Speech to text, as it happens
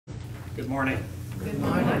Good morning. Good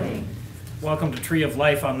morning. Welcome to Tree of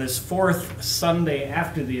Life on this fourth Sunday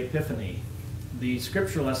after the Epiphany. The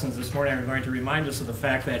scripture lessons this morning are going to remind us of the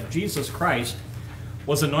fact that Jesus Christ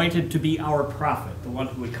was anointed to be our prophet, the one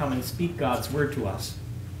who would come and speak God's word to us.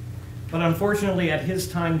 But unfortunately, at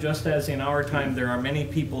his time, just as in our time, there are many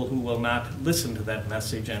people who will not listen to that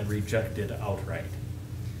message and reject it outright.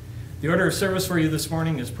 The order of service for you this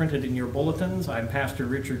morning is printed in your bulletins. I'm Pastor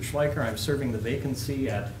Richard Schleicher. I'm serving the vacancy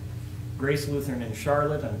at Grace Lutheran in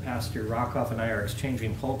Charlotte, and Pastor Rockoff and I are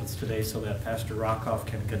exchanging pulpits today so that Pastor Rockoff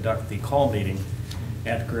can conduct the call meeting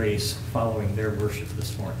at Grace following their worship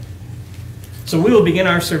this morning. So we will begin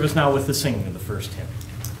our service now with the singing of the first hymn.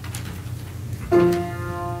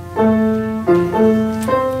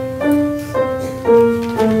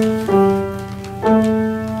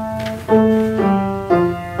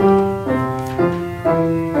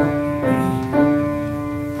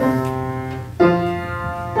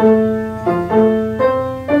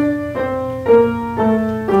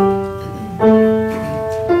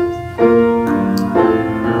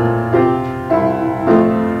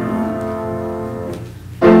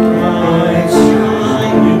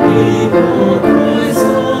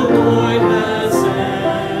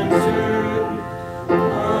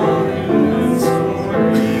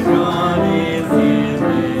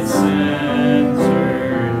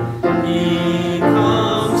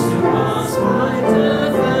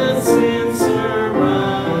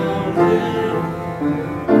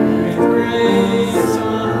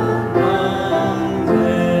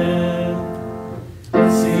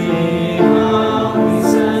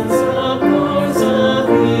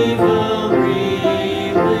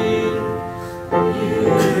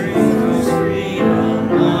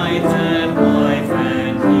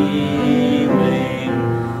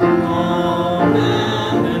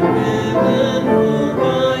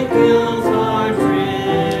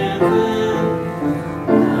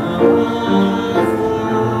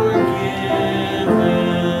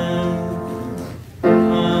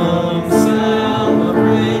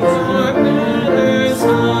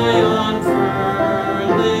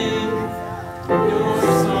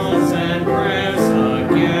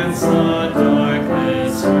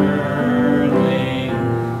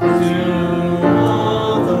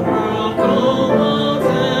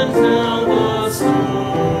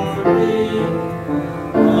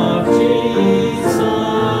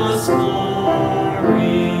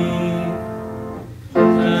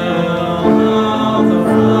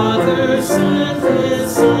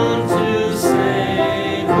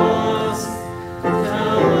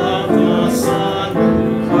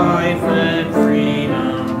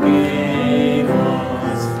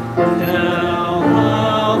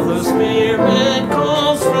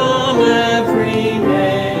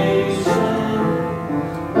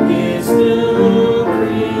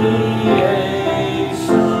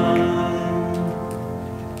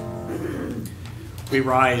 We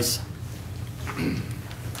rise.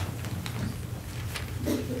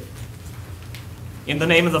 In the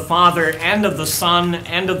name of the Father, and of the Son,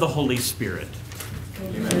 and of the Holy Spirit.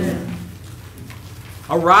 Amen.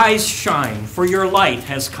 Arise, shine, for your light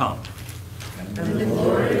has come. And the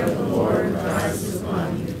glory of the Lord rises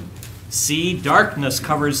upon you. See, darkness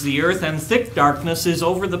covers the earth, and thick darkness is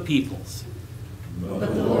over the peoples. But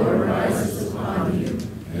the Lord rises upon you,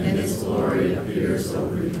 and his glory appears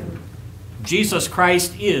over you. Jesus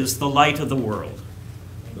Christ is the light of the world.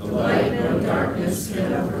 The light no darkness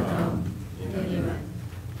can overcome. Amen.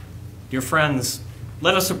 Dear friends,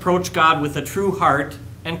 let us approach God with a true heart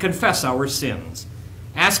and confess our sins,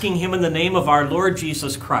 asking him in the name of our Lord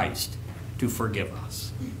Jesus Christ to forgive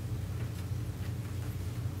us.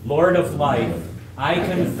 Lord of life, I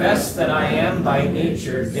confess that I am by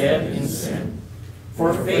nature dead in sin,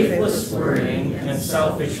 for faithless flirting and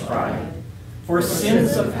selfish pride, for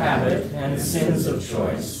sins of habit and sins of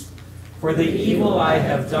choice, for the evil I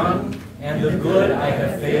have done and the good I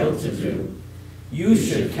have failed to do. You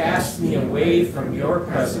should cast me away from your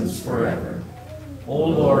presence forever. O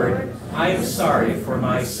Lord, I am sorry for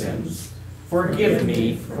my sins. Forgive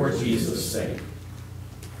me for Jesus' sake.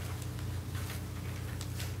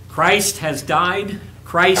 Christ has died.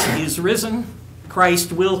 Christ is risen.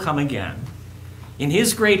 Christ will come again. In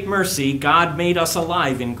his great mercy, God made us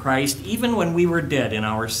alive in Christ even when we were dead in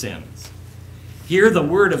our sins. Hear the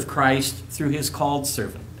word of Christ through his called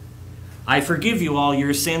servant. I forgive you all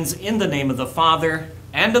your sins in the name of the Father,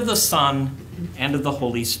 and of the Son, and of the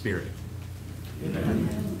Holy Spirit.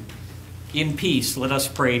 Amen. In peace, let us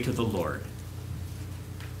pray to the Lord.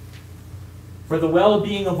 For the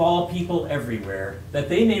well-being of all people everywhere, that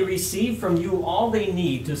they may receive from you all they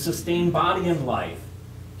need to sustain body and life,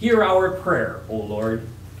 hear our prayer, O Lord.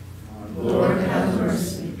 Lord, have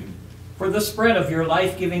mercy. For the spread of your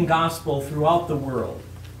life-giving gospel throughout the world,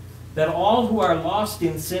 that all who are lost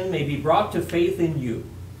in sin may be brought to faith in you.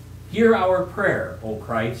 Hear our prayer, O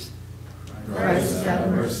Christ. Christ, have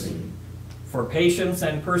mercy. For patience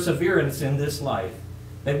and perseverance in this life,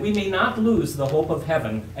 that we may not lose the hope of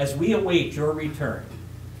heaven as we await your return.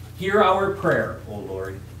 Hear our prayer, O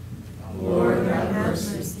Lord. Lord, have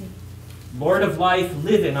mercy. Lord of life,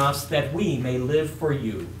 live in us that we may live for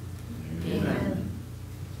you. Amen.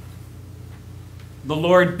 The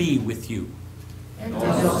Lord be with you. And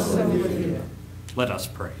also with you. Let us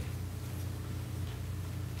pray.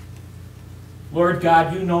 Lord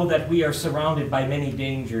God, you know that we are surrounded by many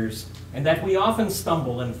dangers and that we often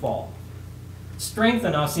stumble and fall.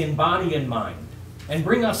 Strengthen us in body and mind and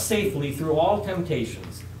bring us safely through all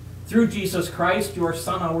temptations, through Jesus Christ, your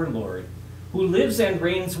Son, our Lord, who lives and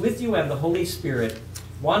reigns with you and the Holy Spirit,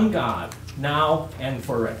 one God, now and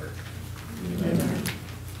forever. Amen.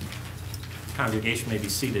 Congregation may be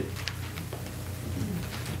seated.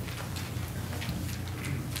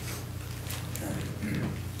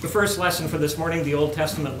 The first lesson for this morning, the Old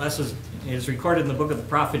Testament lesson, is recorded in the book of the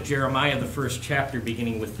prophet Jeremiah, the first chapter,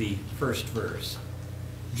 beginning with the first verse.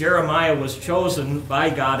 Jeremiah was chosen by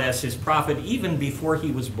God as his prophet even before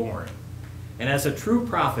he was born. And as a true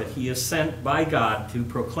prophet, he is sent by God to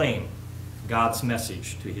proclaim God's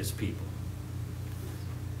message to his people.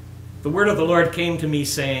 The word of the Lord came to me,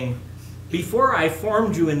 saying, "Before I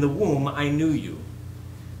formed you in the womb, I knew you.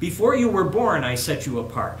 Before you were born, I set you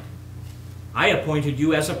apart. I appointed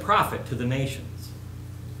you as a prophet to the nations."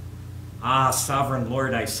 "Ah, sovereign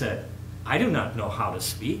Lord," I said, "I do not know how to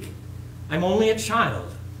speak. I'm only a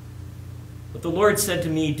child." But the Lord said to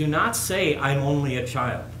me, "Do not say, 'I'm only a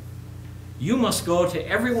child.' You must go to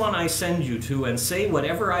everyone I send you to and say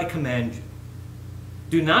whatever I command you.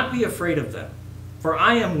 Do not be afraid of them, for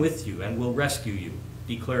I am with you and will rescue you,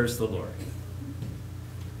 declares the Lord."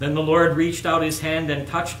 Then the Lord reached out his hand and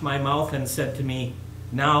touched my mouth and said to me,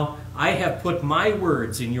 "Now I have put my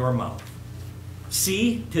words in your mouth.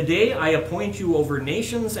 See, today I appoint you over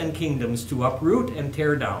nations and kingdoms to uproot and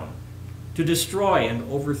tear down, to destroy and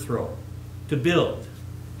overthrow, to build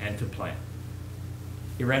and to plant."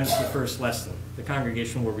 Here ends the first lesson. The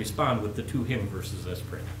congregation will respond with the two hymn verses as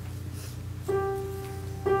prayed.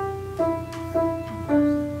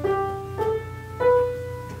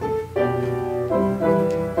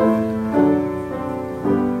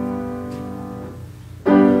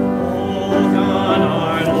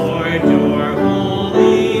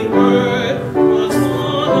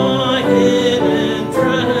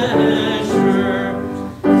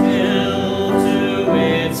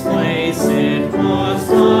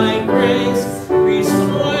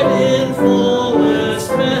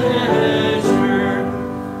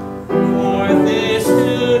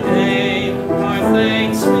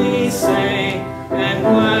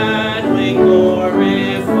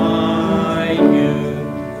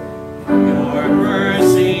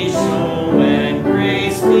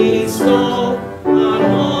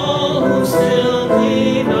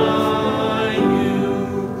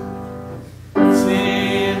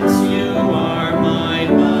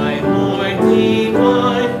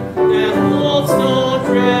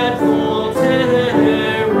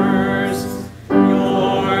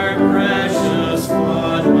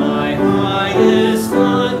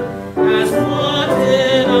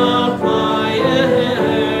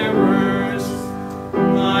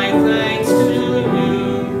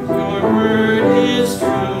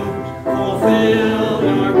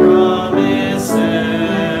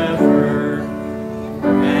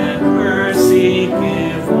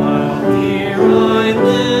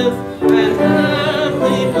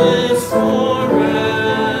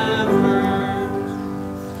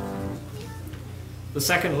 The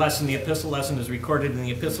second lesson, the epistle lesson, is recorded in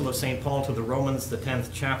the Epistle of St. Paul to the Romans, the 10th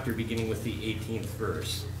chapter, beginning with the 18th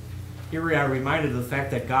verse. Here we are reminded of the fact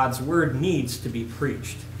that God's word needs to be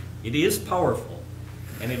preached. It is powerful,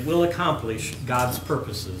 and it will accomplish God's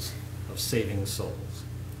purposes of saving souls.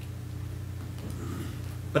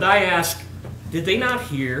 But I ask, did they not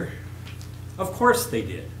hear? Of course they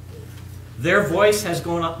did. Their voice has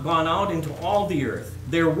gone out into all the earth,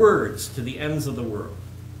 their words to the ends of the world.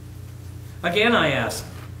 Again, I ask,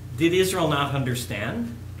 did Israel not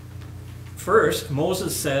understand? First,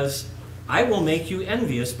 Moses says, "I will make you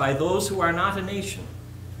envious by those who are not a nation.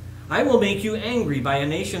 I will make you angry by a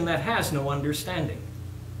nation that has no understanding."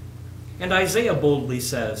 And Isaiah boldly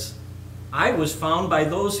says, "I was found by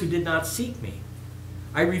those who did not seek me.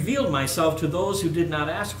 I revealed myself to those who did not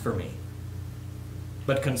ask for me."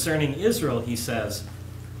 But concerning Israel, he says,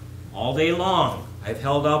 "All day long I've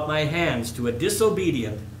held out my hands to a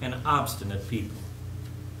disobedient and obstinate people.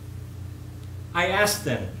 I ask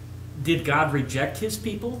then, did God reject his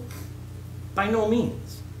people? By no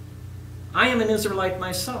means. I am an Israelite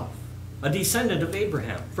myself, a descendant of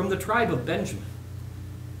Abraham, from the tribe of Benjamin.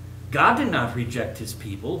 God did not reject his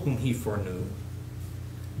people, whom he foreknew.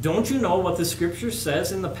 Don't you know what the scripture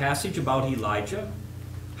says in the passage about Elijah?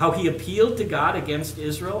 How he appealed to God against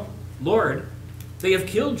Israel? Lord, they have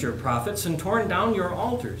killed your prophets and torn down your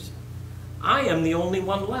altars. I am the only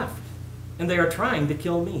one left, and they are trying to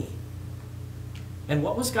kill me. And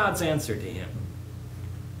what was God's answer to him?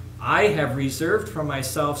 I have reserved for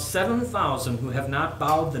myself 7,000 who have not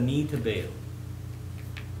bowed the knee to Baal.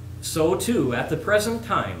 So too, at the present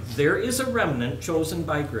time, there is a remnant chosen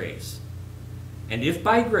by grace. And if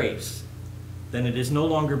by grace, then it is no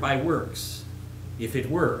longer by works. If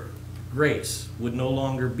it were, grace would no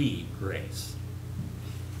longer be grace.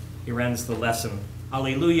 Here ends the lesson.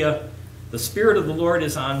 Alleluia. The Spirit of the Lord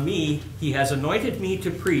is on me. He has anointed me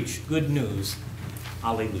to preach good news.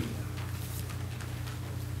 Alleluia.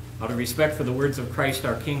 Out of respect for the words of Christ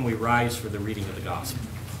our King, we rise for the reading of the gospel.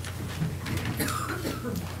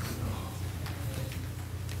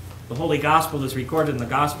 The Holy Gospel is recorded in the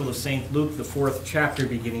Gospel of St. Luke, the 4th chapter,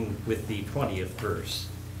 beginning with the 20th verse.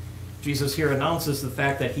 Jesus here announces the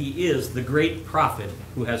fact that he is the great prophet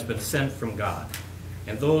who has been sent from God.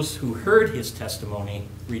 And those who heard his testimony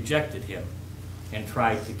rejected him and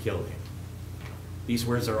tried to kill him. These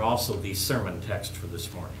words are also the sermon text for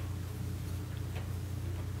this morning.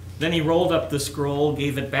 Then he rolled up the scroll,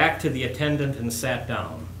 gave it back to the attendant, and sat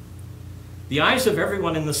down. The eyes of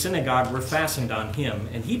everyone in the synagogue were fastened on him,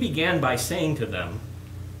 and he began by saying to them,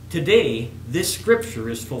 "Today this scripture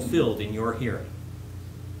is fulfilled in your hearing."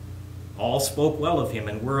 All spoke well of him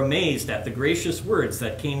and were amazed at the gracious words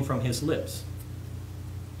that came from his lips.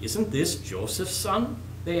 "Isn't this Joseph's son?"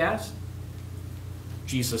 they asked.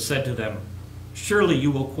 Jesus said to them, "Surely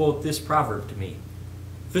you will quote this proverb to me,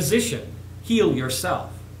 'Physician, heal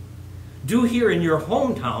yourself.' Do here in your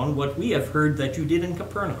hometown what we have heard that you did in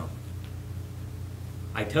Capernaum."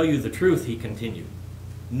 "I tell you the truth," he continued,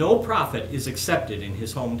 "no prophet is accepted in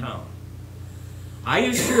his hometown. I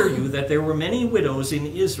assure you that there were many widows in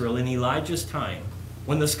Israel in Elijah's time,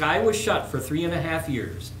 when the sky was shut for 3.5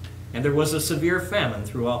 years, and there was a severe famine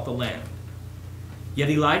throughout the land. Yet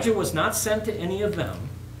Elijah was not sent to any of them,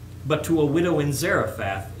 but to a widow in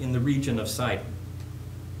Zarephath in the region of Sidon.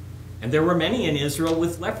 And there were many in Israel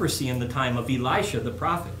with leprosy in the time of Elisha the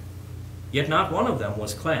prophet, yet not one of them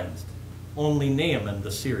was cleansed, only Naaman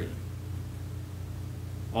the Syrian."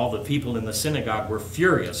 All the people in the synagogue were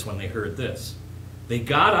furious when they heard this. They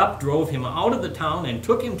got up, drove him out of the town, and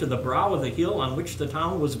took him to the brow of the hill on which the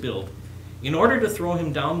town was built, in order to throw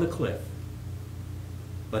him down the cliff.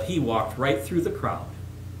 But he walked right through the crowd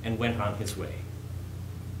and went on his way.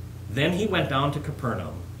 Then he went down to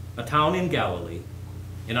Capernaum, a town in Galilee,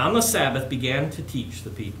 and on the Sabbath began to teach the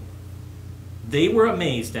people. They were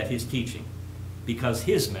amazed at his teaching, because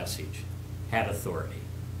his message had authority.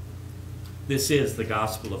 This is the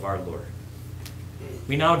gospel of our Lord.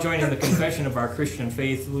 We now join in the confession of our Christian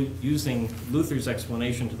faith using Luther's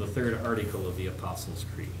explanation to the 3rd article of the Apostles'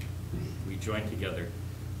 Creed. We join together.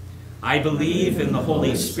 "I believe in the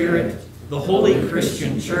Holy Spirit, the holy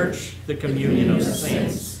Christian church, the communion of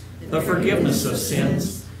saints, the forgiveness of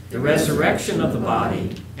sins, the resurrection of the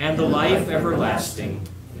body, and the life everlasting.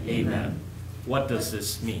 Amen." What does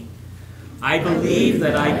this mean? I believe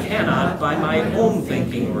that I cannot, by my own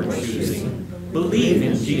thinking or choosing, believe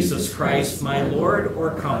in Jesus Christ my Lord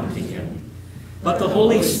or come to him. But the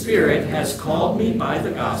Holy Spirit has called me by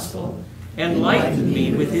the gospel, enlightened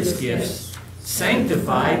me with his gifts,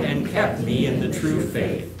 sanctified and kept me in the true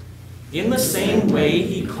faith. In the same way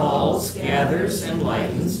he calls, gathers,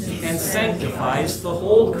 enlightens, and sanctifies the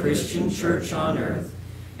whole Christian church on earth,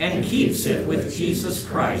 and keeps it with Jesus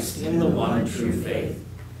Christ in the one true faith.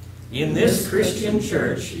 In this Christian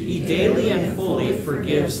church, he daily and fully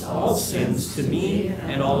forgives all sins to me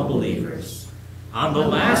and all believers. On the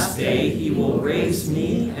last day, he will raise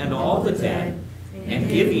me and all the dead, and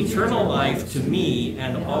give eternal life to me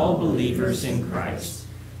and all believers in Christ.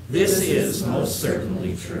 This is most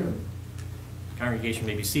certainly true. The congregation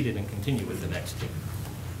may be seated and continue with the next hymn.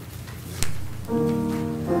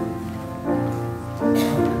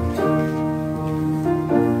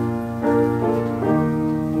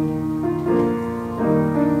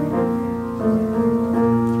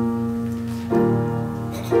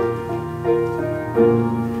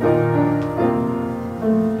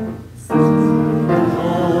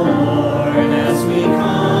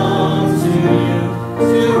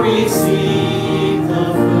 Receive the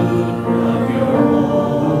food of your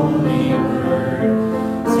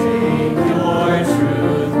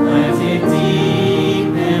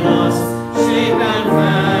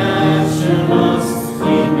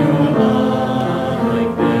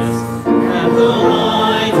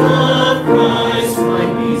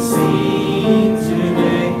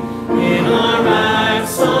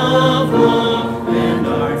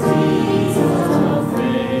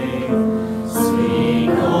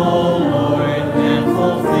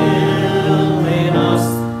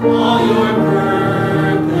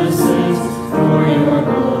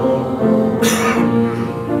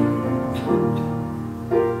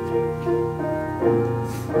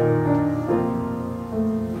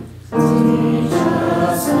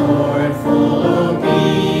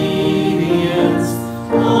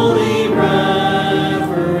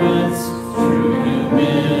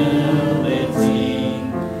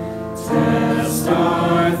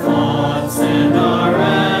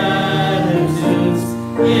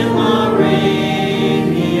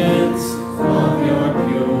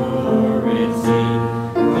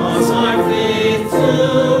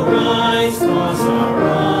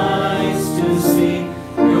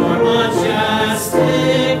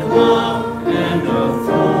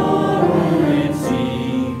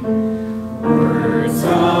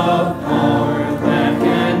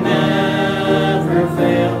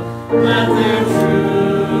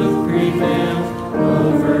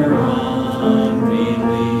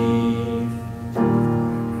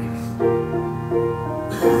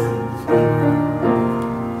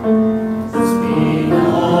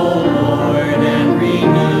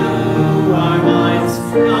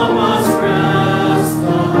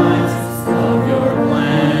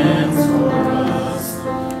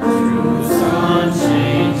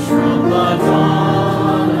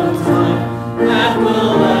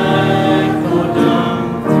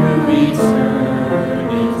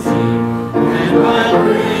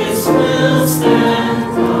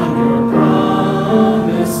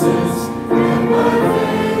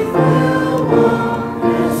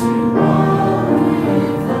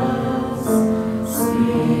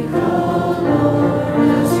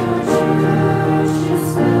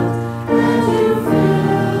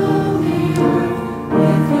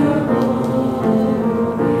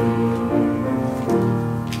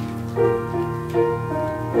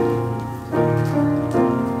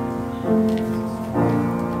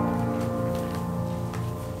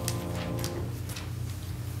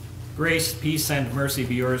Grace, peace, and mercy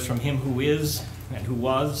be yours from him who is, and who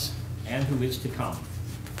was, and who is to come.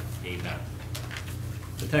 Amen.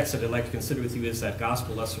 The text that I'd like to consider with you is that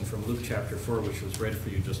gospel lesson from Luke chapter 4, which was read for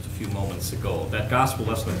you just a few moments ago. That gospel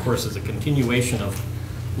lesson, of course, is a continuation of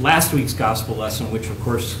last week's gospel lesson, which, of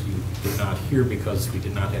course, you did not hear because we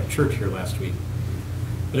did not have church here last week.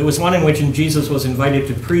 But it was one in which Jesus was invited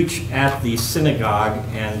to preach at the synagogue,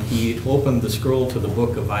 and he opened the scroll to the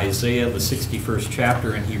book of Isaiah, the 61st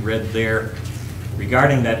chapter, and he read there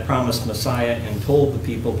regarding that promised Messiah and told the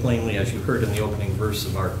people plainly, as you heard in the opening verse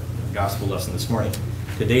of our gospel lesson this morning,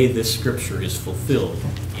 today this scripture is fulfilled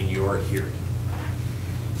in your hearing.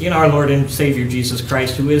 In our Lord and Savior Jesus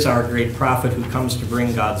Christ, who is our great prophet, who comes to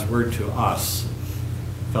bring God's word to us,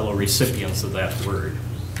 fellow recipients of that word.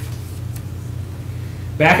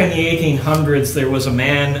 Back in the 1800s, there was a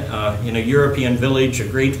man in a European village, a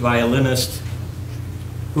great violinist,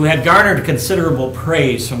 who had garnered considerable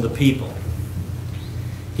praise from the people.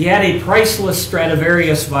 He had a priceless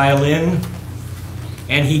Stradivarius violin,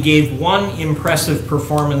 and he gave one impressive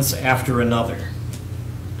performance after another.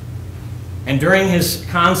 And during his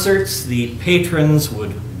concerts, the patrons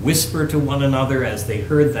would whisper to one another as they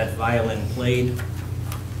heard that violin played.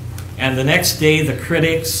 And the next day, the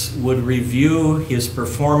critics would review his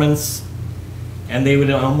performance, and they would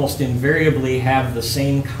almost invariably have the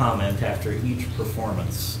same comment after each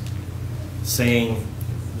performance, saying,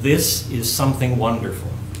 "This is something wonderful.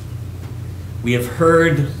 We have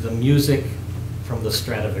heard the music from the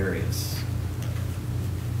Stradivarius."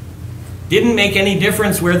 Didn't make any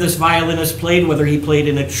difference where this violinist played, whether he played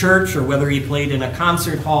in a church or whether he played in a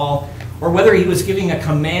concert hall, or whether he was giving a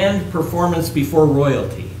command performance before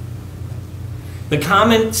royalty. The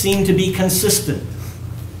comment seemed to be consistent.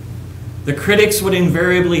 The critics would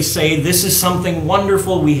invariably say, "This is something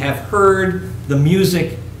wonderful. We have heard the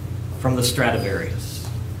music from the Stradivarius."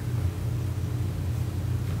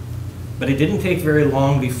 But it didn't take very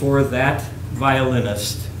long before that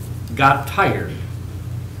violinist got tired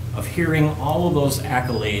of hearing all of those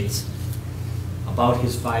accolades about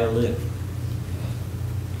his violin.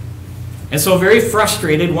 And so, very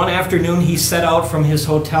frustrated, one afternoon he set out from his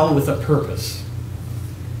hotel with a purpose.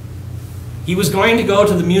 He was going to go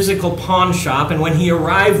to the musical pawn shop, and when he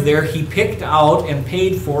arrived there, he picked out and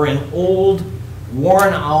paid for an old,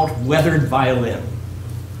 worn-out, weathered violin.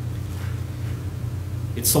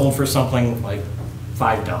 It sold for something like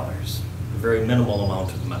 $5, a very minimal amount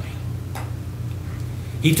of money.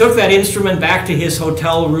 He took that instrument back to his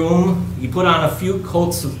hotel room. He put on a few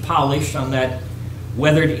coats of polish on that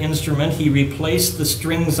weathered instrument. He replaced the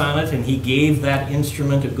strings on it, and he gave that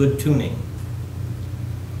instrument a good tuning.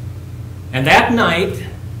 And that night,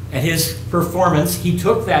 at his performance, he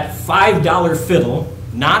took that $5 fiddle,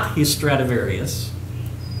 not his Stradivarius,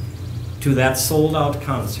 to that sold-out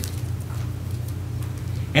concert.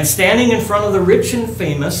 And standing in front of the rich and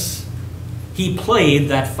famous, he played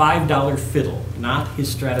that $5 fiddle, not his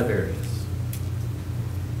Stradivarius.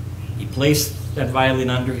 He placed that violin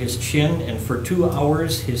under his chin, and for 2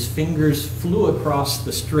 hours, his fingers flew across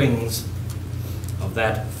the strings of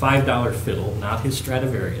that $5 fiddle, not his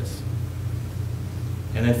Stradivarius.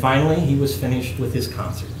 And then finally, he was finished with his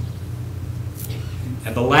concert.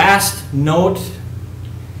 And the last note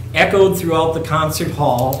echoed throughout the concert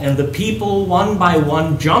hall, and the people, one by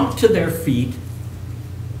one, jumped to their feet.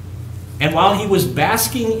 And while he was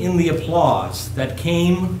basking in the applause that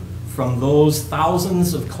came from those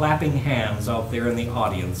thousands of clapping hands out there in the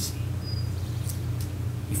audience,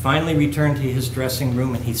 he finally returned to his dressing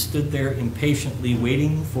room, and he stood there impatiently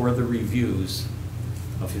waiting for the reviews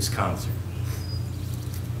of his concert.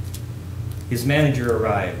 His manager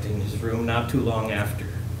arrived in his room not too long after.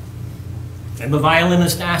 And the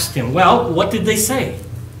violinist asked him, "Well, what did they say?"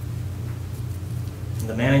 And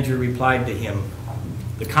the manager replied to him,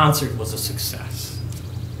 "The concert was a success.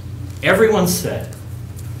 Everyone said,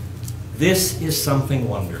 'This is something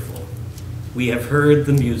wonderful. We have heard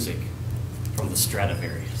the music from the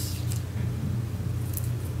Stradivarius.'"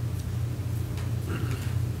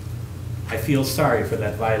 I feel sorry for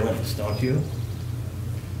that violinist, don't you?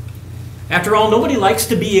 After all, nobody likes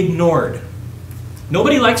to be ignored.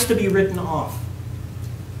 Nobody likes to be written off.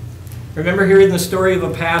 Remember hearing the story of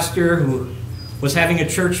a pastor who was having a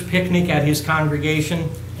church picnic at his congregation,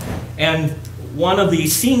 and one of the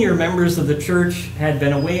senior members of the church had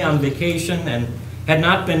been away on vacation and had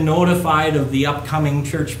not been notified of the upcoming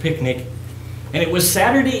church picnic. And it was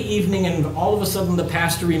Saturday evening, and all of a sudden the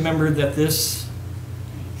pastor remembered that this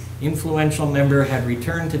influential member had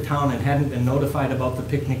returned to town and hadn't been notified about the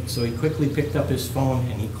picnic, so he quickly picked up his phone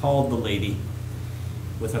and he called the lady.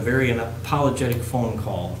 with a very apologetic phone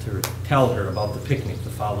call to tell her about the picnic the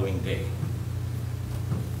following day.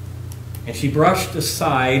 And she brushed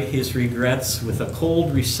aside his regrets with a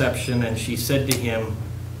cold reception, and she said to him,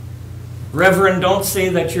 "Reverend, don't say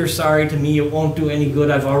that you're sorry to me. It won't do any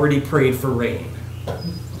good. I've already prayed for rain."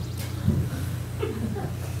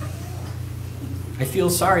 I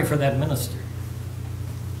feel sorry for that minister.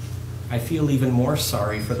 I feel even more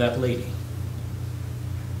sorry for that lady.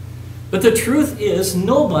 But the truth is,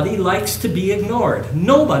 nobody likes to be ignored.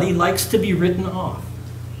 Nobody likes to be written off.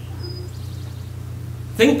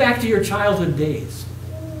 Think back to your childhood days.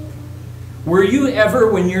 Were you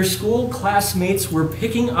ever, when your school classmates were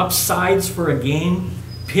picking up sides for a game,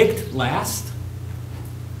 picked last?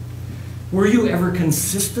 Were you ever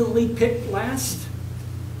consistently picked last?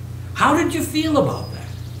 How did you feel about that?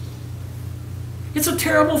 It's a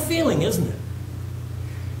terrible feeling, isn't it?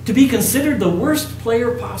 To be considered the worst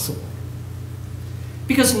player possible.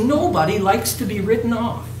 Because nobody likes to be written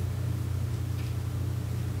off.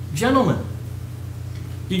 Gentlemen,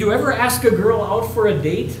 did you ever ask a girl out for a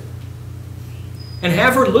date and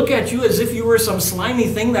have her look at you as if you were some slimy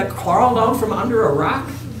thing that crawled out from under a rock?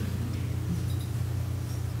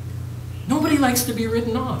 Nobody likes to be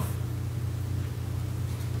written off.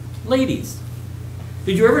 Ladies,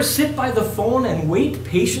 did you ever sit by the phone and wait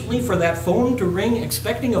patiently for that phone to ring,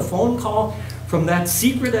 expecting a phone call from that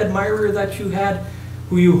secret admirer that you had,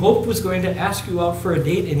 who you hoped was going to ask you out for a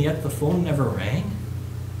date, and yet the phone never rang?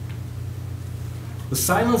 The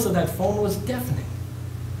silence of that phone was deafening.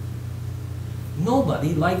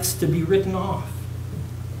 Nobody likes to be written off.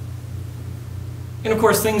 And of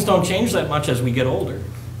course, things don't change that much as we get older.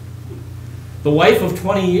 The wife of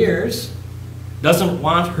 20 years doesn't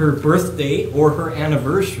want her birthday or her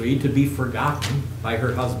anniversary to be forgotten by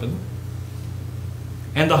her husband.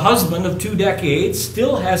 And the husband of 2 decades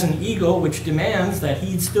still has an ego which demands that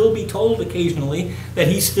he still be told occasionally that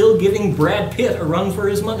he's still giving Brad Pitt a run for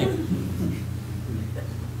his money.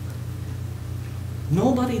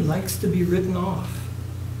 Nobody likes to be written off.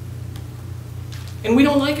 And we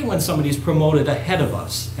don't like it when somebody's promoted ahead of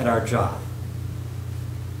us at our job.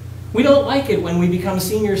 We don't like it when we become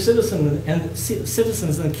senior citizens and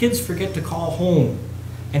the kids forget to call home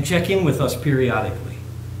and check in with us periodically.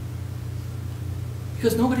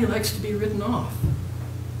 Because nobody likes to be written off.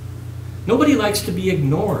 Nobody likes to be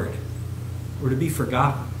ignored or to be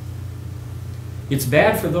forgotten. It's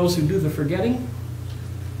bad for those who do the forgetting,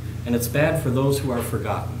 and it's bad for those who are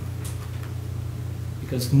forgotten.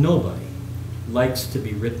 Because nobody likes to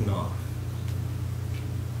be written off.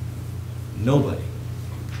 Nobody.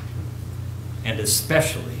 And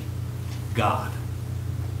especially God.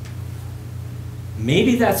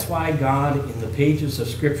 Maybe that's why God, in the pages of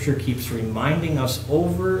Scripture, keeps reminding us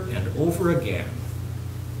over and over again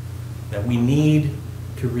that we need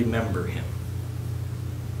to remember Him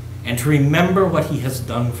and to remember what He has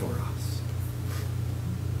done for us.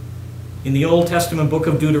 In the Old Testament book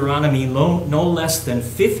of Deuteronomy, no less than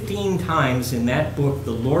 15 times in that book,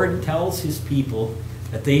 the Lord tells His people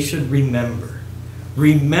that they should remember.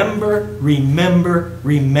 Remember, remember,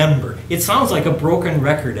 remember. It sounds like a broken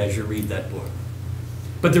record as you read that book.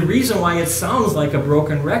 But the reason why it sounds like a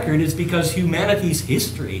broken record is because humanity's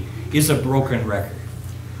history is a broken record.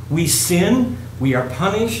 We sin, we are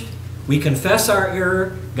punished, we confess our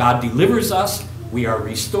error, God delivers us, we are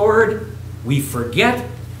restored, we forget,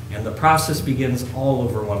 and the process begins all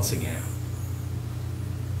over once again.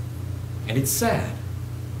 And it's sad.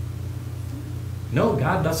 No,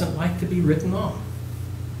 God doesn't like to be written off.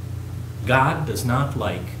 God does not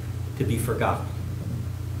like to be forgotten.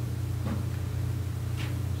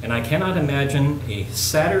 And I cannot imagine a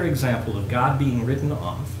sadder example of God being written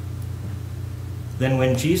off than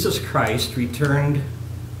when Jesus Christ returned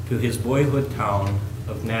to his boyhood town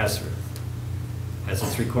of Nazareth, as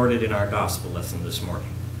it's recorded in our gospel lesson this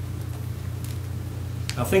morning.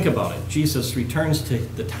 Now think about it. Jesus returns to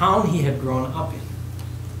the town he had grown up in.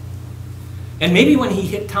 And maybe when he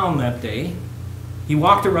hit town that day, he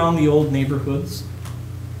walked around the old neighborhoods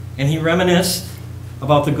and he reminisced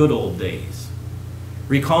about the good old days,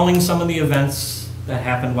 recalling some of the events that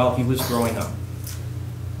happened while he was growing up.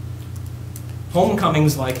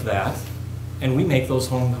 Homecomings like that, and we make those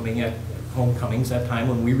homecomings at time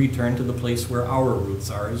when we return to the place where our roots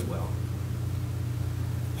are as well.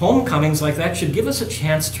 Homecomings like that should give us a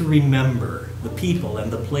chance to remember the people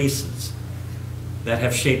and the places that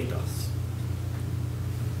have shaped us.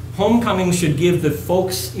 Homecoming should give the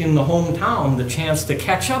folks in the hometown the chance to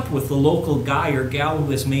catch up with the local guy or gal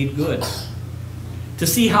who has made good, to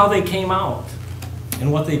see how they came out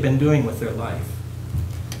and what they've been doing with their life.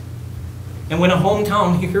 And when a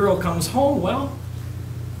hometown hero comes home, well,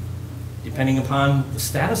 Depending upon the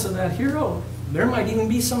status of that hero, there might even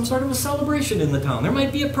be some sort of a celebration in the town. There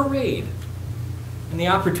might be a parade and the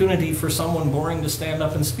opportunity for someone boring to stand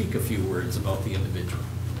up and speak a few words about the individual.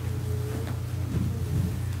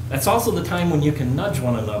 That's also the time when you can nudge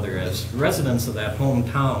one another as residents of that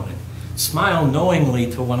hometown and smile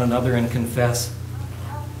knowingly to one another and confess,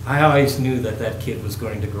 I always knew that that kid was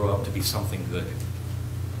going to grow up to be something good.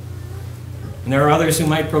 And there are others who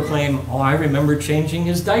might proclaim, oh, I remember changing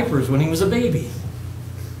his diapers when he was a baby.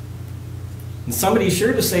 And somebody's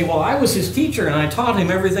sure to say, well, I was his teacher and I taught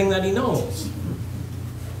him everything that he knows.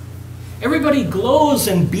 Everybody glows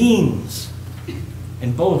and beams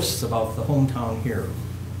and boasts about the hometown hero.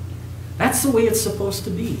 That's the way it's supposed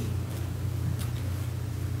to be.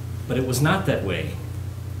 But it was not that way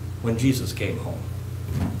when Jesus came home.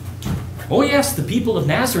 Oh yes, the people of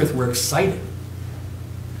Nazareth were excited.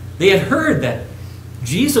 They had heard that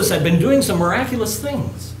Jesus had been doing some miraculous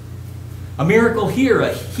things. A miracle here,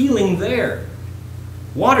 a healing there.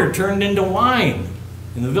 Water turned into wine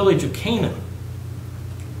in the village of Canaan.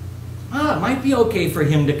 It might be okay for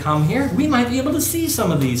him to come here. We might be able to see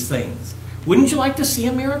some of these things. Wouldn't you like to see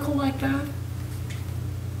a miracle like that?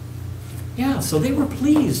 Yeah, so they were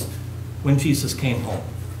pleased when Jesus came home.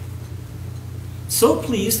 So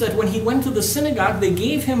pleased that when he went to the synagogue, they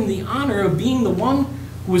gave him the honor of being the one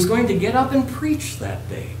who was going to get up and preach that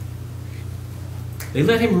day. They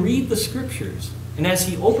let him read the scriptures. And as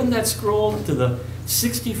he opened that scroll to the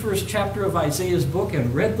 61st chapter of Isaiah's book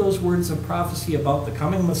and read those words of prophecy about the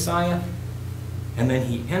coming Messiah, and then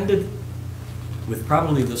he ended with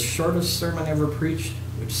probably the shortest sermon ever preached,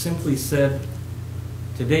 which simply said,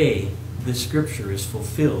 today this scripture is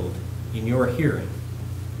fulfilled in your hearing.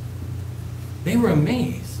 They were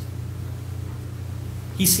amazed.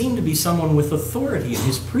 He seemed to be someone with authority, and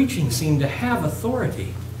his preaching seemed to have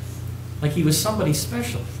authority, like he was somebody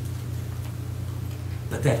special.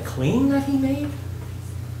 But that claim that he made,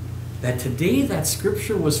 that today that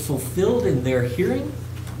scripture was fulfilled in their hearing,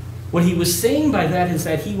 what he was saying by that is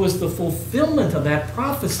that he was the fulfillment of that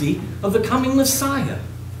prophecy of the coming Messiah.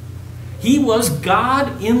 He was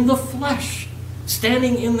God in the flesh,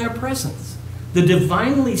 standing in their presence, the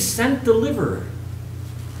divinely sent deliverer.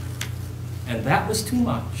 And that was too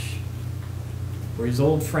much for his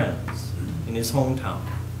old friends in his hometown.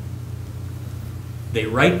 They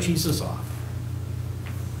write Jesus off.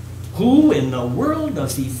 Who in the world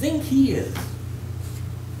does he think he is?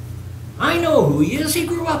 I know who he is. He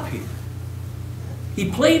grew up here.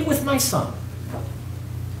 He played with my son.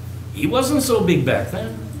 He wasn't so big back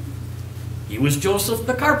then. He was Joseph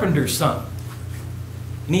the carpenter's son.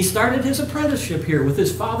 And he started his apprenticeship here with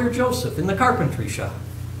his father Joseph in the carpentry shop.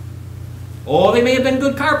 Oh, they may have been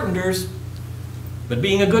good carpenters, but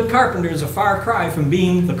being a good carpenter is a far cry from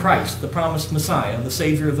being the Christ, the promised Messiah, the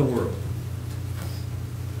Savior of the world.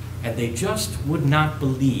 And they just would not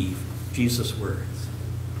believe Jesus' words.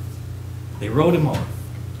 They wrote him off.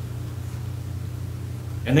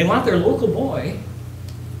 And they want their local boy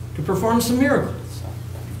to perform some miracles,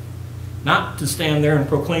 not to stand there and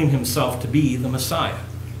proclaim himself to be the Messiah.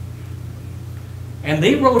 And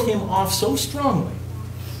they wrote him off so strongly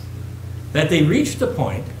that they reached the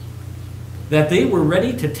point that they were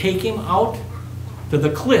ready to take him out to the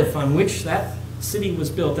cliff on which that city was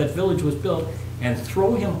built, that village was built, and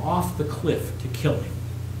throw him off the cliff to kill him.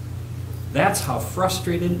 That's how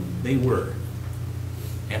frustrated they were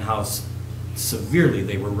and how severely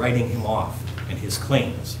they were writing him off and his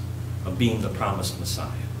claims of being the promised Messiah.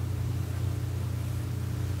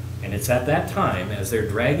 And it's at that time, as they're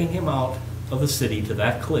dragging him out of the city to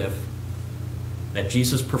that cliff, that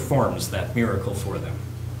Jesus performs that miracle for them.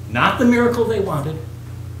 Not the miracle they wanted.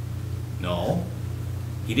 No.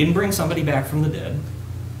 He didn't bring somebody back from the dead.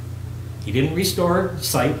 He didn't restore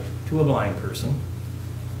sight to a blind person.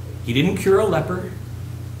 He didn't cure a leper.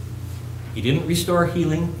 He didn't restore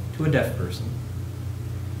healing to a deaf person.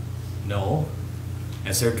 No.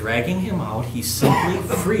 As they're dragging him out, he simply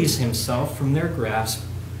frees himself from their grasp,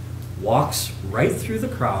 walks right through the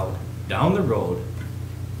crowd, down the road,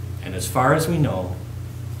 and as far as we know,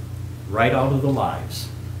 right out of the lives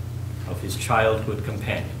of his childhood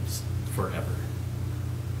companions forever.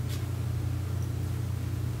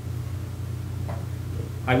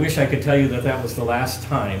 I wish I could tell you that that was the last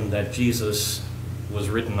time that Jesus was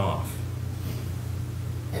written off.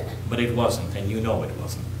 But it wasn't, and you know it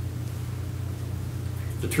wasn't.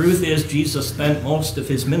 The truth is, Jesus spent most of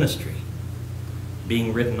his ministry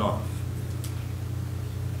being written off.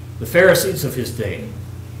 The Pharisees of his day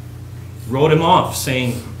wrote him off,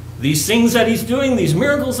 saying, these things that he's doing, these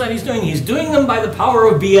miracles that he's doing them by the power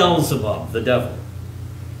of Beelzebub, the devil.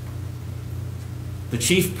 The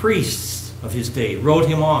chief priests of his day wrote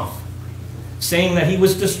him off, saying that he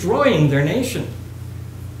was destroying their nation.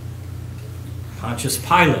 Pontius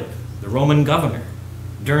Pilate, the Roman governor,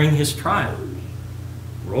 during his trial,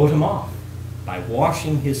 wrote him off by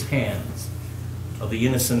washing his hands of the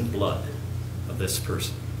innocent blood of this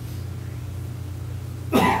person.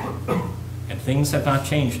 And things have not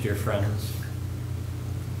changed, dear friends,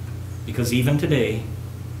 because even today,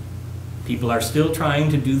 people are still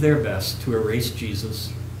trying to do their best to erase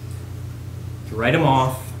Jesus, to write him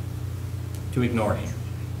off, to ignore him.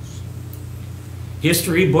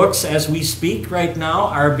 History books, as we speak right now,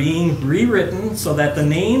 are being rewritten so that the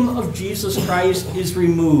name of Jesus Christ is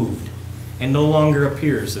removed and no longer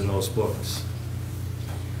appears in those books.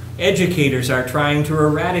 Educators are trying to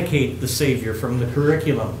eradicate the Savior from the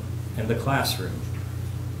curriculum and the classroom.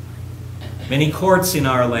 Many courts in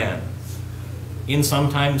our land, in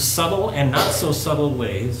sometimes subtle and not so subtle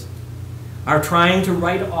ways, are trying to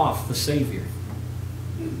write off the Savior.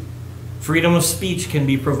 Freedom of speech can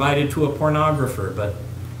be provided to a pornographer, but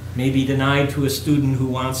may be denied to a student who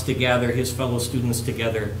wants to gather his fellow students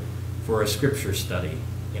together for a scripture study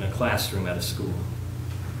in a classroom at a school.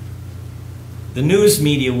 The news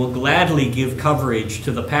media will gladly give coverage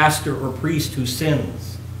to the pastor or priest who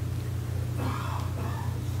sins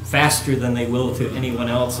faster than they will to anyone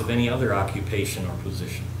else of any other occupation or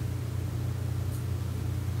position.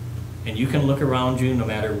 And you can look around you no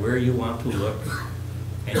matter where you want to look,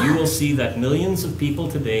 and you will see that millions of people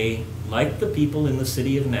today, like the people in the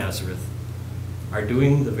city of Nazareth, are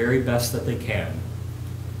doing the very best that they can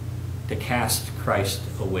to cast Christ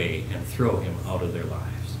away and throw him out of their lives.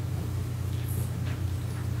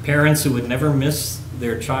 Parents who would never miss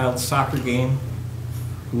their child's soccer game,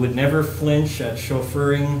 who would never flinch at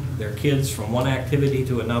chauffeuring their kids from one activity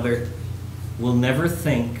to another, will never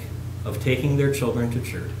think of taking their children to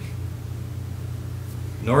church.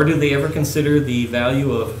 Nor do they ever consider the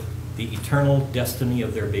value of the eternal destiny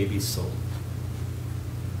of their baby's soul.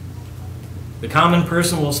 The common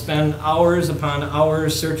person will spend hours upon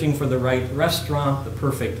hours searching for the right restaurant, the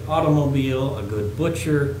perfect automobile, a good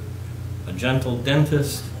butcher, a gentle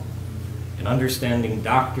dentist, an understanding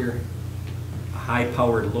doctor, a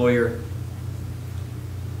high-powered lawyer.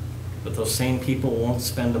 But those same people won't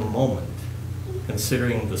spend a moment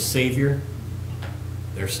considering the Savior,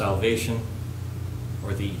 their salvation,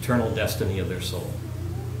 or the eternal destiny of their soul.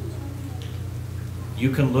 You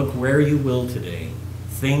can look where you will today.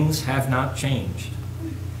 Things have not changed.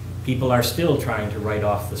 People are still trying to write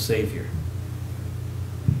off the Savior.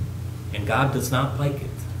 And God does not like it.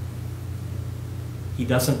 He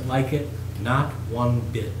doesn't like it, not one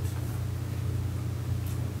bit.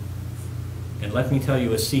 And let me tell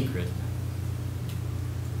you a secret,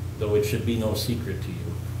 though it should be no secret to you.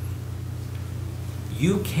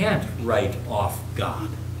 You can't write off God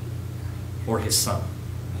or his Son.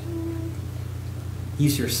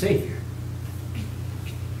 He's your Savior.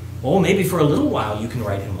 Oh, maybe for a little while you can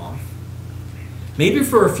write him off. Maybe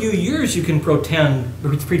for a few years you can pretend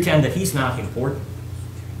that he's not important.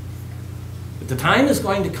 But the time is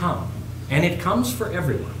going to come, and it comes for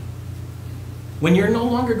everyone, when you're no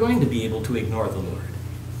longer going to be able to ignore the Lord.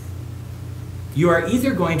 You are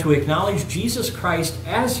either going to acknowledge Jesus Christ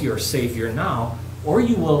as your Savior now, or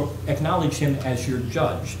you will acknowledge him as your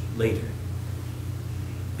judge later.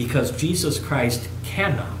 Because Jesus Christ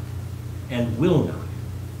cannot and will not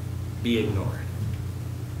be ignored.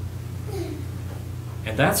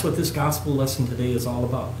 And that's what this gospel lesson today is all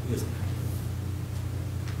about, isn't it?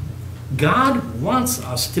 God wants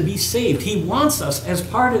us to be saved. He wants us as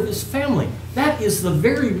part of his family. That is the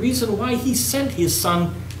very reason why he sent his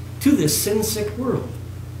Son to this sin-sick world,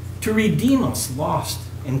 to redeem us lost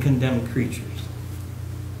and condemned creatures.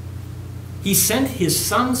 He sent his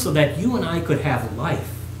Son so that you and I could have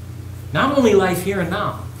life. Not only life here and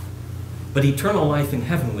now, but eternal life in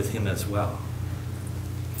heaven with him as well.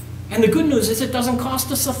 And the good news is it doesn't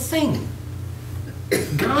cost us a thing.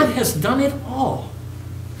 God has done it all.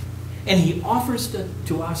 And he offers it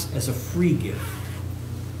to us as a free gift.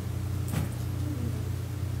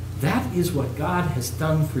 That is what God has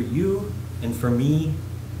done for you and for me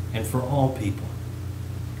and for all people.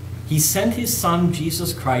 He sent his Son,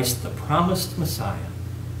 Jesus Christ, the promised Messiah,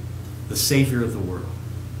 the Savior of the world.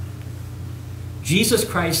 Jesus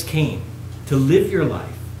Christ came to live your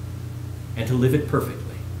life and to live it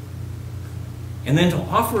perfectly. And then to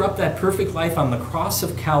offer up that perfect life on the cross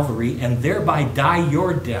of Calvary and thereby die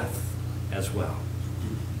your death as well.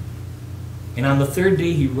 And on the third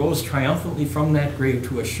day he rose triumphantly from that grave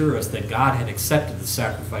to assure us that God had accepted the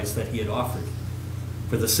sacrifice that he had offered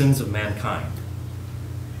for the sins of mankind,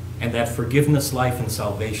 and that forgiveness, life, and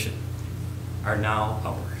salvation are now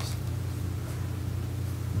ours.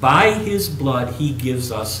 By his blood, he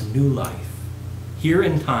gives us new life, here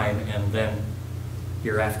in time and then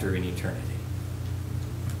hereafter in eternity.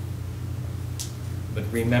 But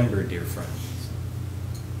remember, dear friends,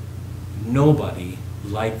 nobody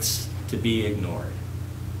likes to be ignored.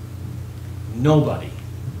 Nobody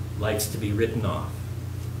likes to be written off.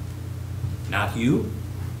 Not you,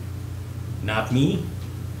 not me,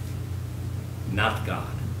 not God.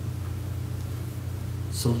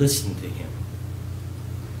 So listen to him.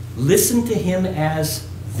 Listen to him as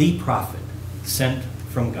the prophet sent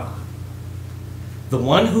from God. The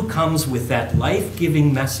one who comes with that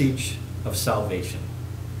life-giving message of salvation.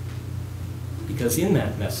 Because in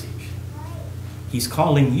that message, he's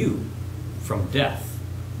calling you from death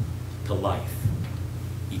to life,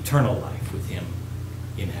 eternal life with him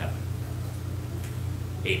in heaven.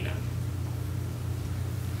 Amen.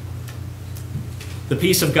 The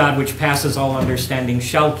peace of God which passes all understanding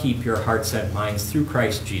shall keep your hearts and minds through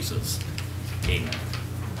Christ Jesus. Amen.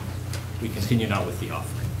 We continue now with the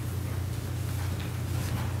offering.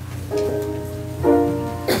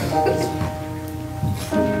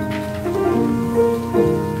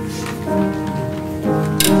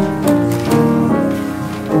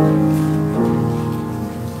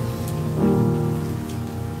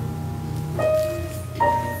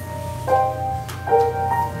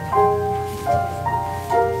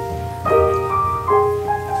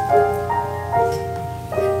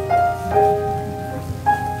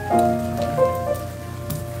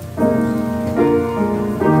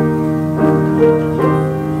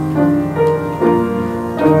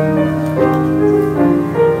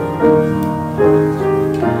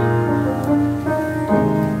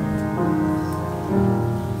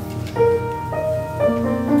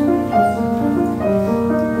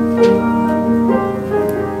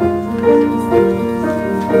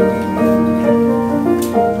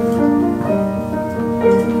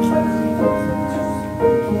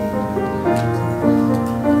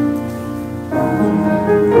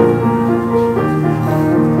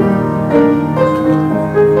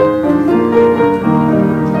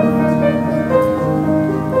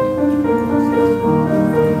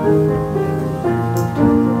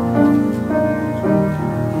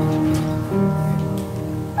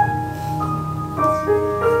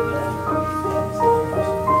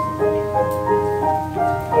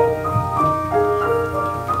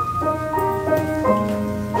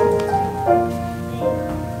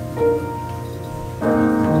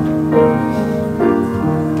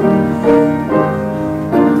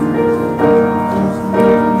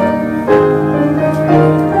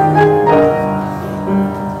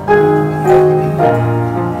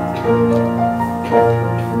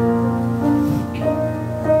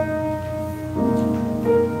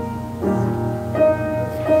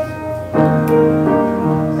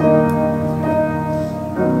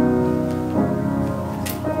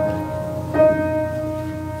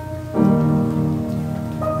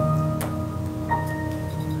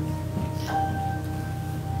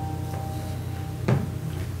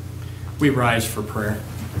 We rise for prayer.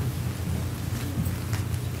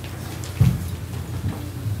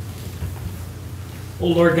 O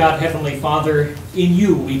Lord God, Heavenly Father, in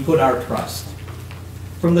you we put our trust.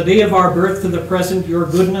 From the day of our birth to the present, your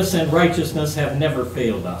goodness and righteousness have never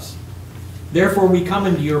failed us. Therefore we come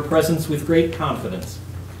into your presence with great confidence,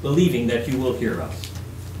 believing that you will hear us.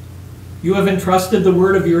 You have entrusted the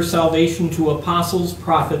word of your salvation to apostles,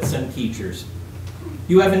 prophets, and teachers.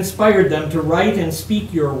 You have inspired them to write and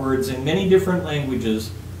speak your words in many different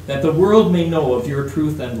languages, that the world may know of your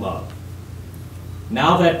truth and love.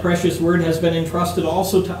 Now that precious word has been entrusted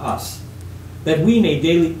also to us, that we may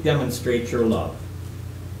daily demonstrate your love.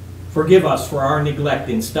 Forgive us for our neglect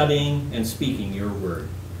in studying and speaking your word.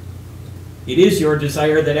 It is your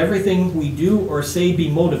desire that everything we do or say be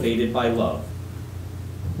motivated by love.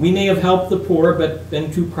 We may have helped the poor, but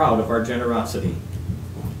been too proud of our generosity.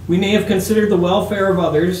 We may have considered the welfare of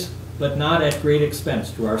others, but not at great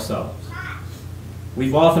expense to ourselves.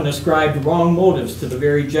 We've often ascribed wrong motives to the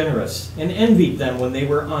very generous and envied them when they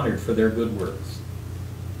were honored for their good works.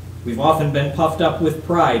 We've often been puffed up with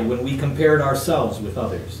pride when we compared ourselves with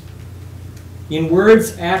others. In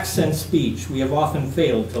words, acts, and speech, we have often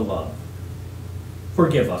failed to love.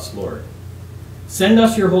 Forgive us, Lord. Send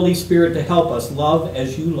us your Holy Spirit to help us love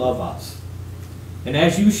as you love us. And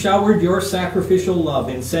as you showered your sacrificial love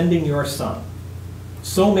in sending your Son,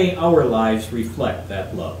 so may our lives reflect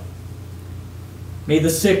that love. May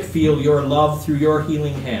the sick feel your love through your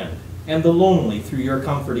healing hand, and the lonely through your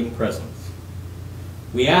comforting presence.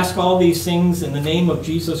 We ask all these things in the name of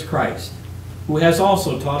Jesus Christ, who has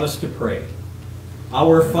also taught us to pray.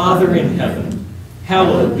 Our Father in heaven,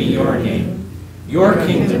 hallowed be your name. Your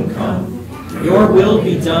kingdom come, your will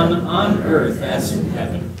be done on earth as in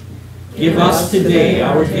heaven. Give us today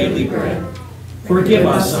our daily bread. Forgive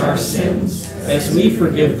us our sins, as we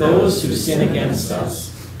forgive those who sin against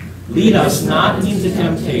us. Lead us not into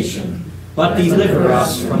temptation, but deliver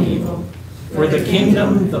us from evil. For the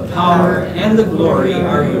kingdom, the power, and the glory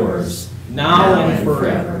are yours, now and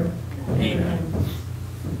forever. Amen.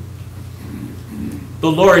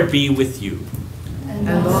 The Lord be with you. And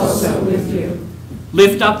also with you.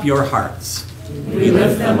 Lift up your hearts. We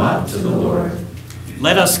lift them up to the Lord.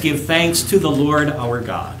 Let us give thanks to the Lord our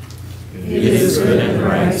God. It is good and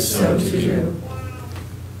right so to do.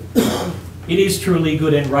 It is truly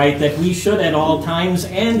good and right that we should at all times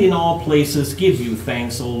and in all places give you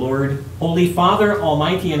thanks, O Lord, Holy Father,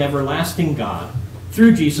 Almighty and everlasting God,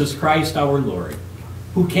 through Jesus Christ our Lord,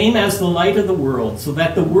 who came as the light of the world, so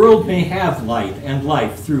that the world may have light and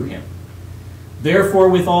life through him. Therefore,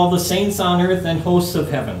 with all the saints on earth and hosts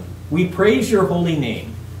of heaven, we praise your holy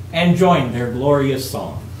name and join their glorious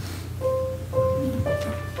song.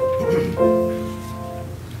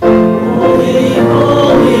 Holy,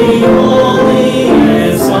 holy, holy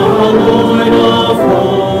is the Lord of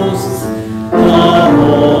hosts. The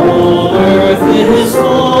whole earth is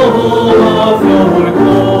full of your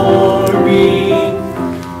glory.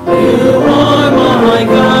 You are my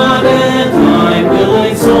God, and I will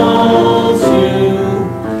exalt you.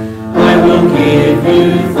 I will give you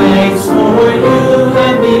thanks, for you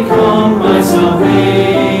have become my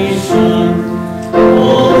salvation.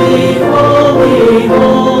 Holy, holy,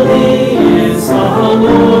 holy is the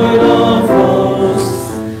Lord of hosts.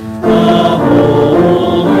 The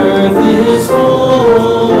whole earth is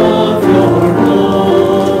full of your glory.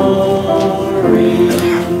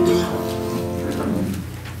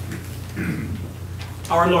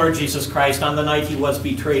 Our Lord Jesus Christ, on the night he was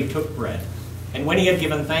betrayed, took bread. And when he had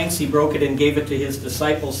given thanks, he broke it and gave it to his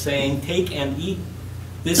disciples, saying, "Take and eat.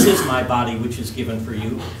 This is my body, which is given for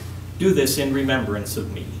you. Do this in remembrance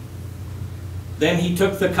of me." Then he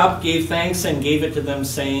took the cup, gave thanks, and gave it to them,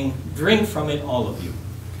 saying, "Drink from it, all of you.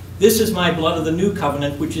 This is my blood of the new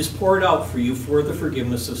covenant, which is poured out for you for the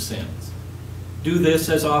forgiveness of sins. Do this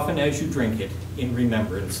as often as you drink it in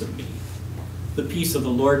remembrance of me." The peace of the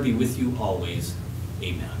Lord be with you always.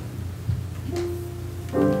 Amen.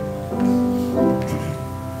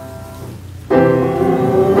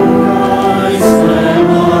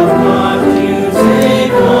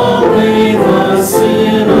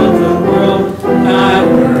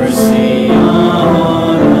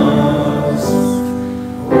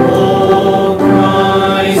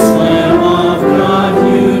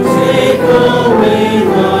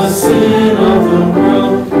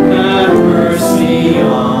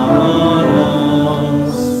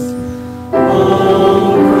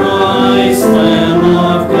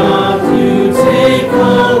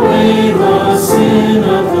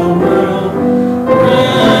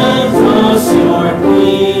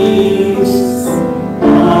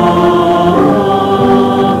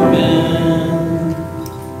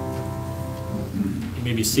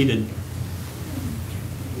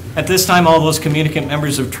 At this time, all those communicant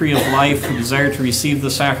members of Tree of Life who desire to receive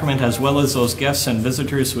the sacrament, as well as those guests and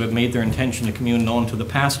visitors who have made their intention to commune known to the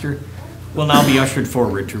pastor, will now be ushered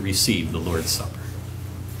forward to receive the Lord's Supper.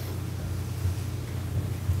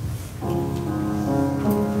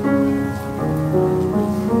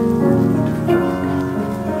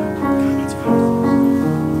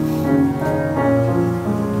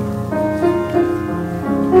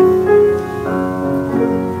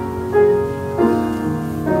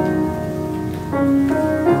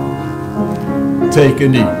 Take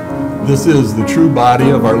and eat. This is the true body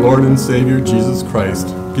of our Lord and Savior Jesus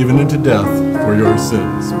Christ, given into death for your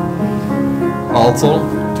sins. Also,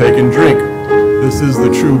 take and drink. This is the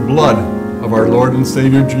true blood of our Lord and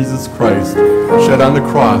Savior Jesus Christ, shed on the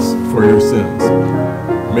cross for your sins.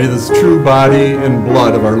 May this true body and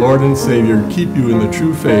blood of our Lord and Savior keep you in the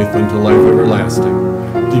true faith unto life everlasting.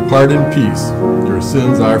 Depart in peace. Your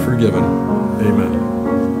sins are forgiven. Amen.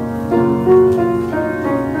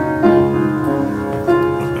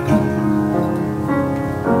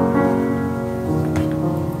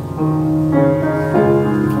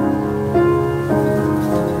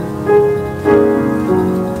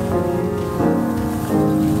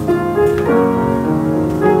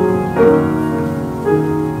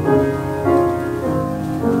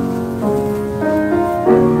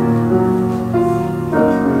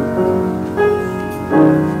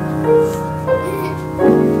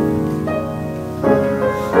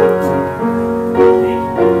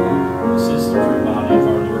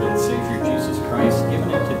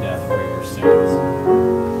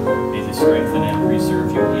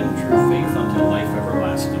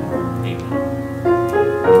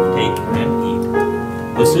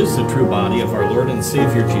 This is the true body of our Lord and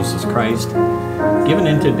Savior Jesus Christ, given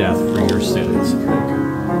into death for your sins.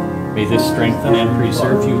 May this strengthen and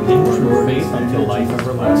preserve you in true faith until life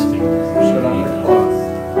everlasting. Shed on the cross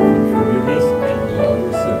for forgiveness of all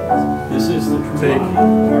your sins. This is the true Take body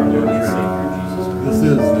of our Lord and Savior Jesus Christ. This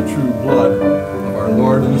is the true blood of our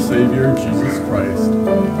Lord and Savior Jesus Christ,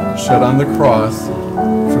 shed on the cross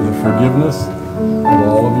for the forgiveness of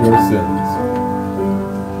all of your sins.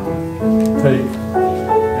 Take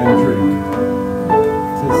and drink.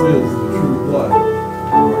 This is the true blood of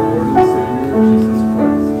our Lord and Savior Jesus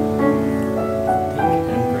Christ. Take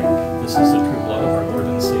and drink. This is the true blood of our Lord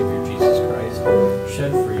and Savior Jesus Christ,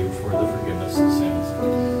 shed for you for the forgiveness of sins.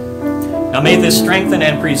 Now may this strengthen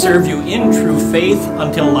and preserve you in true faith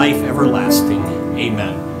until life everlasting.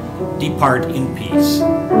 Amen. Depart in peace.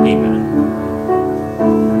 Amen.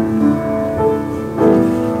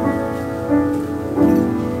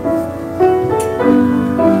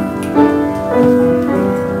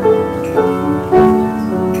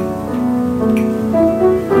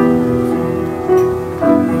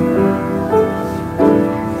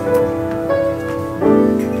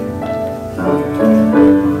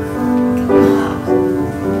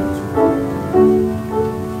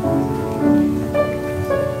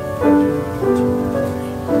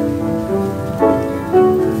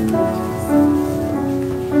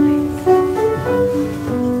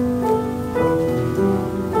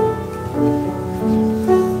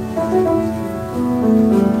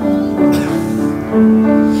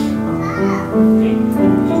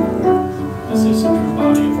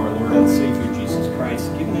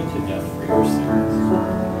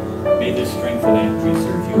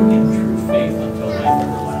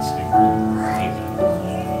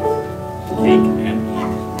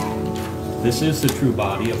 This is the true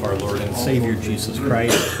body of our Lord and Savior Jesus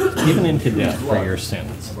Christ, given into death for your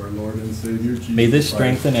sins. May this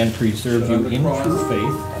strengthen and preserve you in true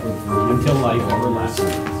faith until life everlasting.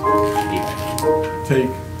 Amen.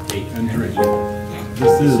 Take and drink.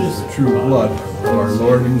 This is the true blood of our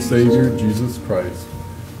Lord and Savior Jesus Christ,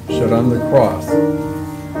 shed on the cross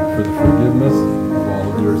for the forgiveness of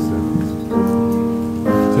all of your sins.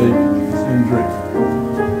 Take and drink.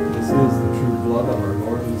 This is the true blood of our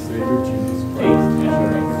Lord and Savior Jesus Christ. Take and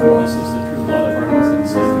drink. This is the true blood of our Lord and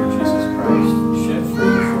Savior Jesus Christ, shed for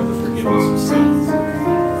you for the forgiveness of sins.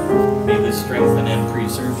 May this strengthen and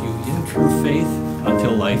preserve you in true faith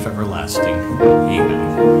until life everlasting. Amen.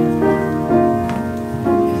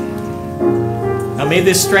 Now may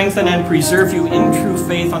this strengthen and preserve you in true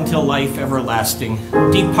faith until life everlasting.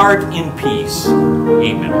 Depart in peace.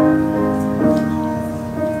 Amen.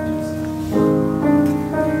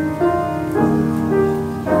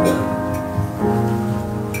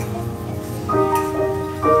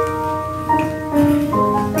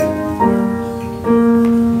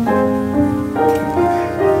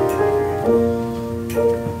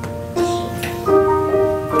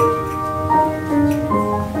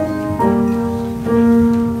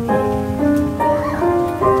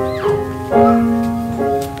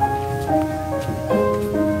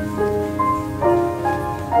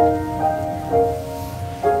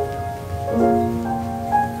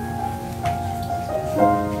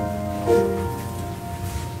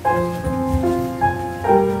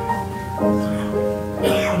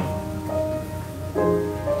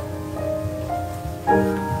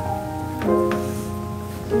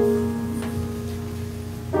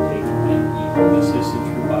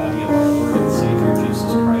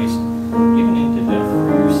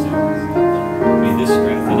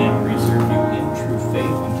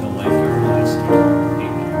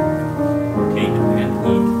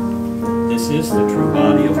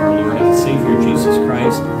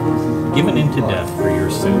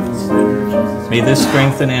 May this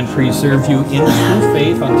strengthen and preserve you in true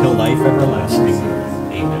faith until life everlasting.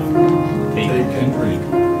 Amen. Take and drink.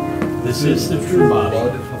 This is the true body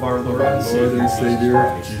of our Lord and Savior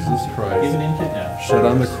Jesus Christ, given into death, shed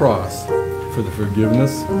on the cross for the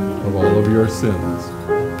forgiveness of all of your sins.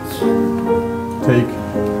 Take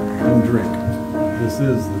and drink. This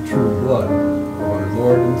is the true blood of our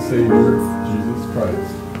Lord and Savior Jesus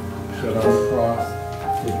Christ, shed on the cross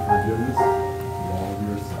for the forgiveness of all of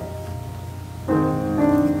your sins.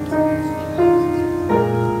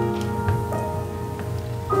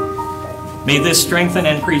 May this strengthen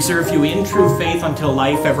and preserve you in true faith until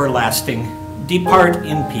life everlasting. Depart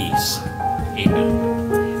in peace. Amen.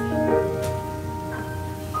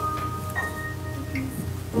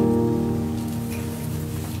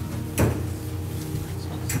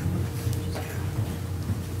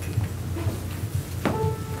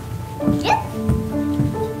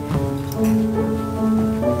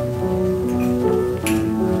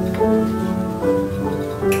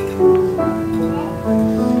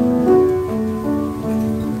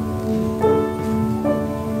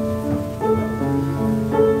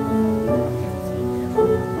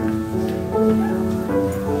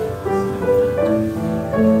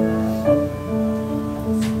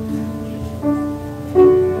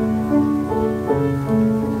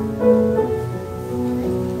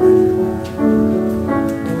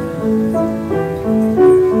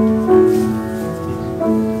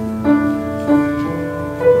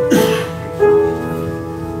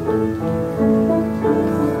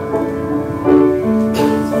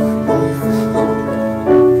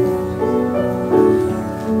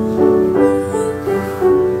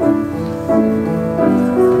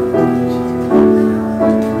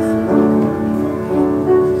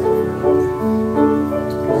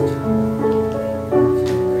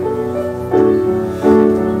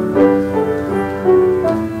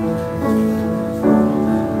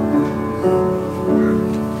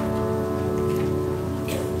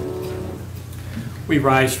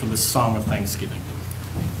 rise for this song of thanksgiving.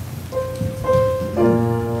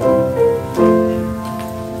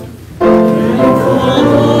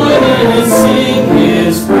 Sing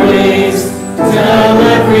his praise, tell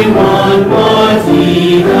everyone what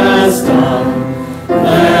he has done.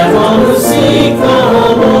 Let all who seek the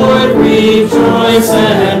Lord rejoice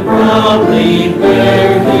and proudly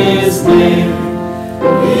bear his name.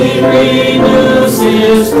 He renews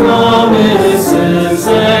his promises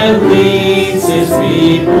and leads his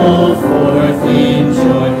people forth in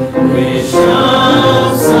joy with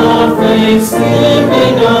shouts of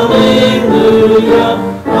thanksgiving. Alleluia,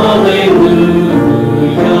 Alleluia.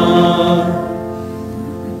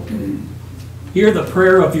 Hear the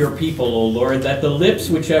prayer of your people, O Lord, that the lips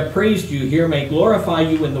which have praised you here may glorify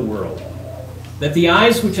you in the world, that the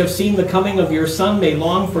eyes which have seen the coming of your Son may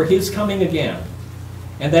long for his coming again,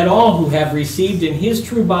 and that all who have received in his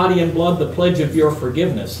true body and blood the pledge of your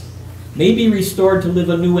forgiveness may be restored to live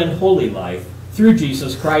a new and holy life through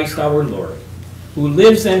Jesus Christ our Lord, who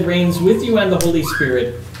lives and reigns with you and the Holy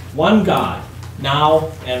Spirit, one God,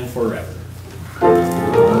 now and forever.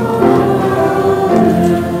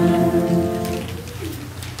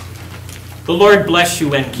 The Lord bless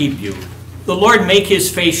you and keep you. The Lord make his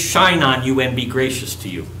face shine on you and be gracious to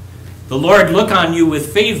you. The Lord look on you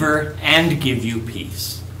with favor and give you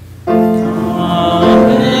peace. Amen.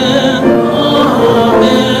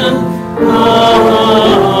 Amen.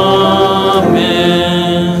 Amen.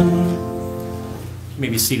 You may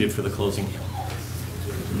be seated for the closing hymn.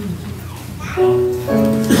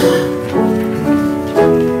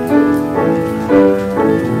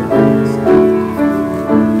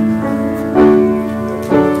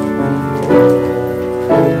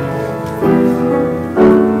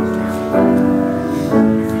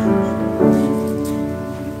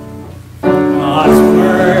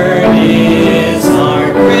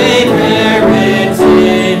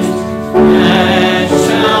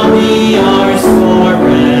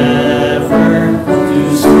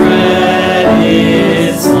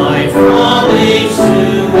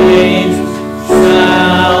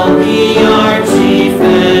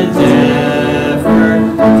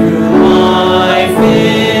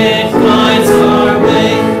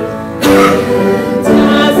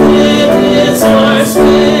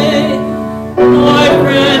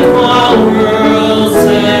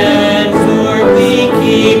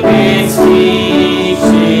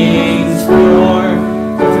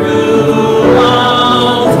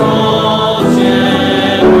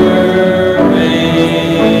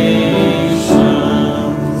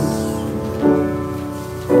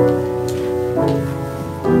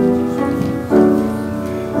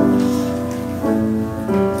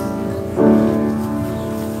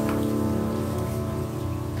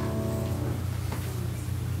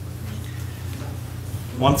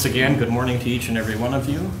 Once again, good morning to each and every one of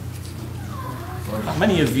you. How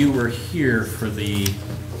many of you were here for the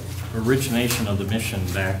origination of the mission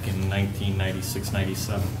back in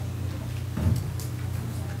 1996-97?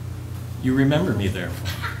 You remember me there.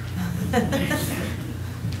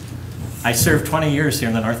 I served 20 years here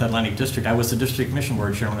in the North Atlantic District. I was the District Mission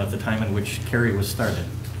Board Chairman at the time in which Cary was started.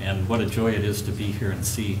 And what a joy it is to be here and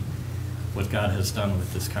see what God has done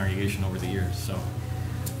with this congregation over the years. So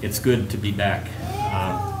it's good to be back.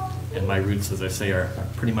 And my roots, as I say, are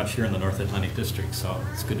pretty much here in the North Atlantic District, so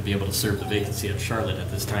it's good to be able to serve the vacancy at Charlotte at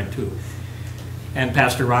this time, too. And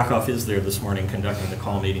Pastor Rockoff is there this morning conducting the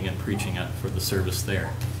call meeting and preaching for the service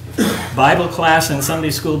there. Bible class and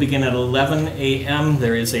Sunday school begin at 11 a.m.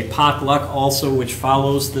 There is a potluck also which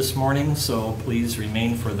follows this morning, so please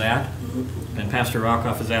remain for that. And Pastor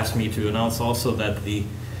Rockoff has asked me to announce also that the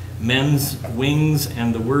Men's Wings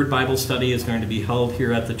and the Word Bible Study is going to be held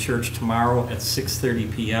here at the church tomorrow at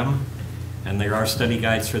 6:30 p.m. And there are study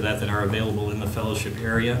guides for that are available in the fellowship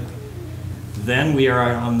area. Then we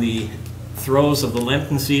are on the throes of the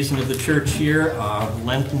Lenten season of the church here.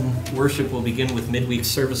 Lenten worship will begin with midweek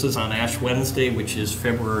services on Ash Wednesday, which is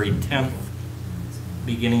February 10th,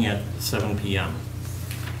 beginning at 7 p.m.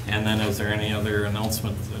 And then is there any other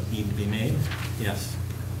announcements that need to be made? Yes.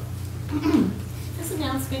 This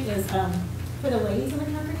announcement is for the ladies in the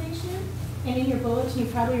congregation, and in your bulletin you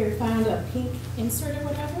probably found a pink insert or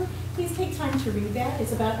whatever. Please take time to read that.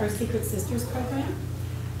 It's about our Secret Sisters program.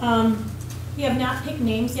 We have not picked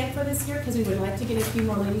names yet for this year because we would like to get a few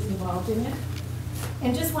more ladies involved in it.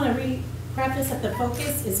 And just want to preface that the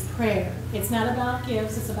focus is prayer. It's not about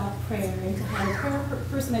gifts, it's about prayer, and to have a prayer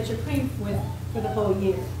person that you're praying with for the whole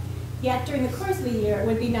year. Yet during the course of the year, it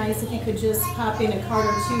would be nice if you could just pop in a card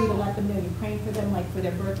or two to let them know you're praying for them, like for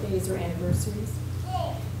their birthdays or anniversaries.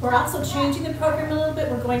 We're also changing the program a little bit.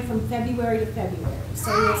 We're going from February to February.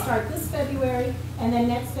 So we'll start this February, and then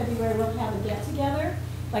next February we'll have a get-together,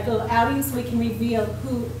 like a little outing, so we can reveal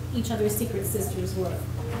who each other's secret sisters were.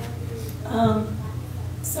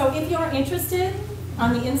 So if you're interested,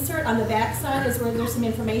 on the insert on the back side is where there's some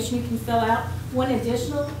information you can fill out. One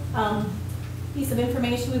additional piece of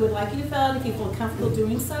information we would like you to fill out, if you feel comfortable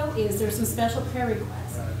doing so, is there's some special prayer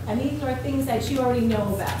requests. And these are things that you already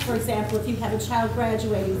know about. For example, if you have a child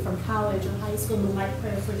graduating from college or high school, we like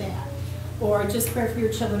prayer for that. Or just prayer for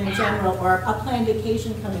your children in general, or a planned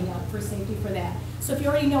vacation coming up for safety for that. So if you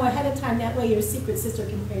already know ahead of time, that way your secret sister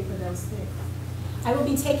can pray for those things. I will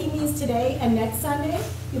be taking these today and next Sunday.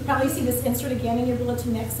 You'll probably see this insert again in your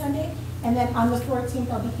bulletin next Sunday. And then on the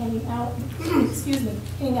 14th, I'll be handing out,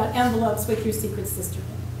 handing out envelopes with your secret sister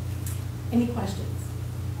in it. Any questions?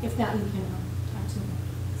 If not, you can talk to me.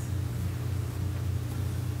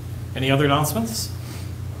 Any other announcements?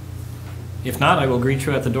 If not, I will greet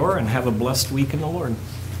you at the door and have a blessed week in the Lord.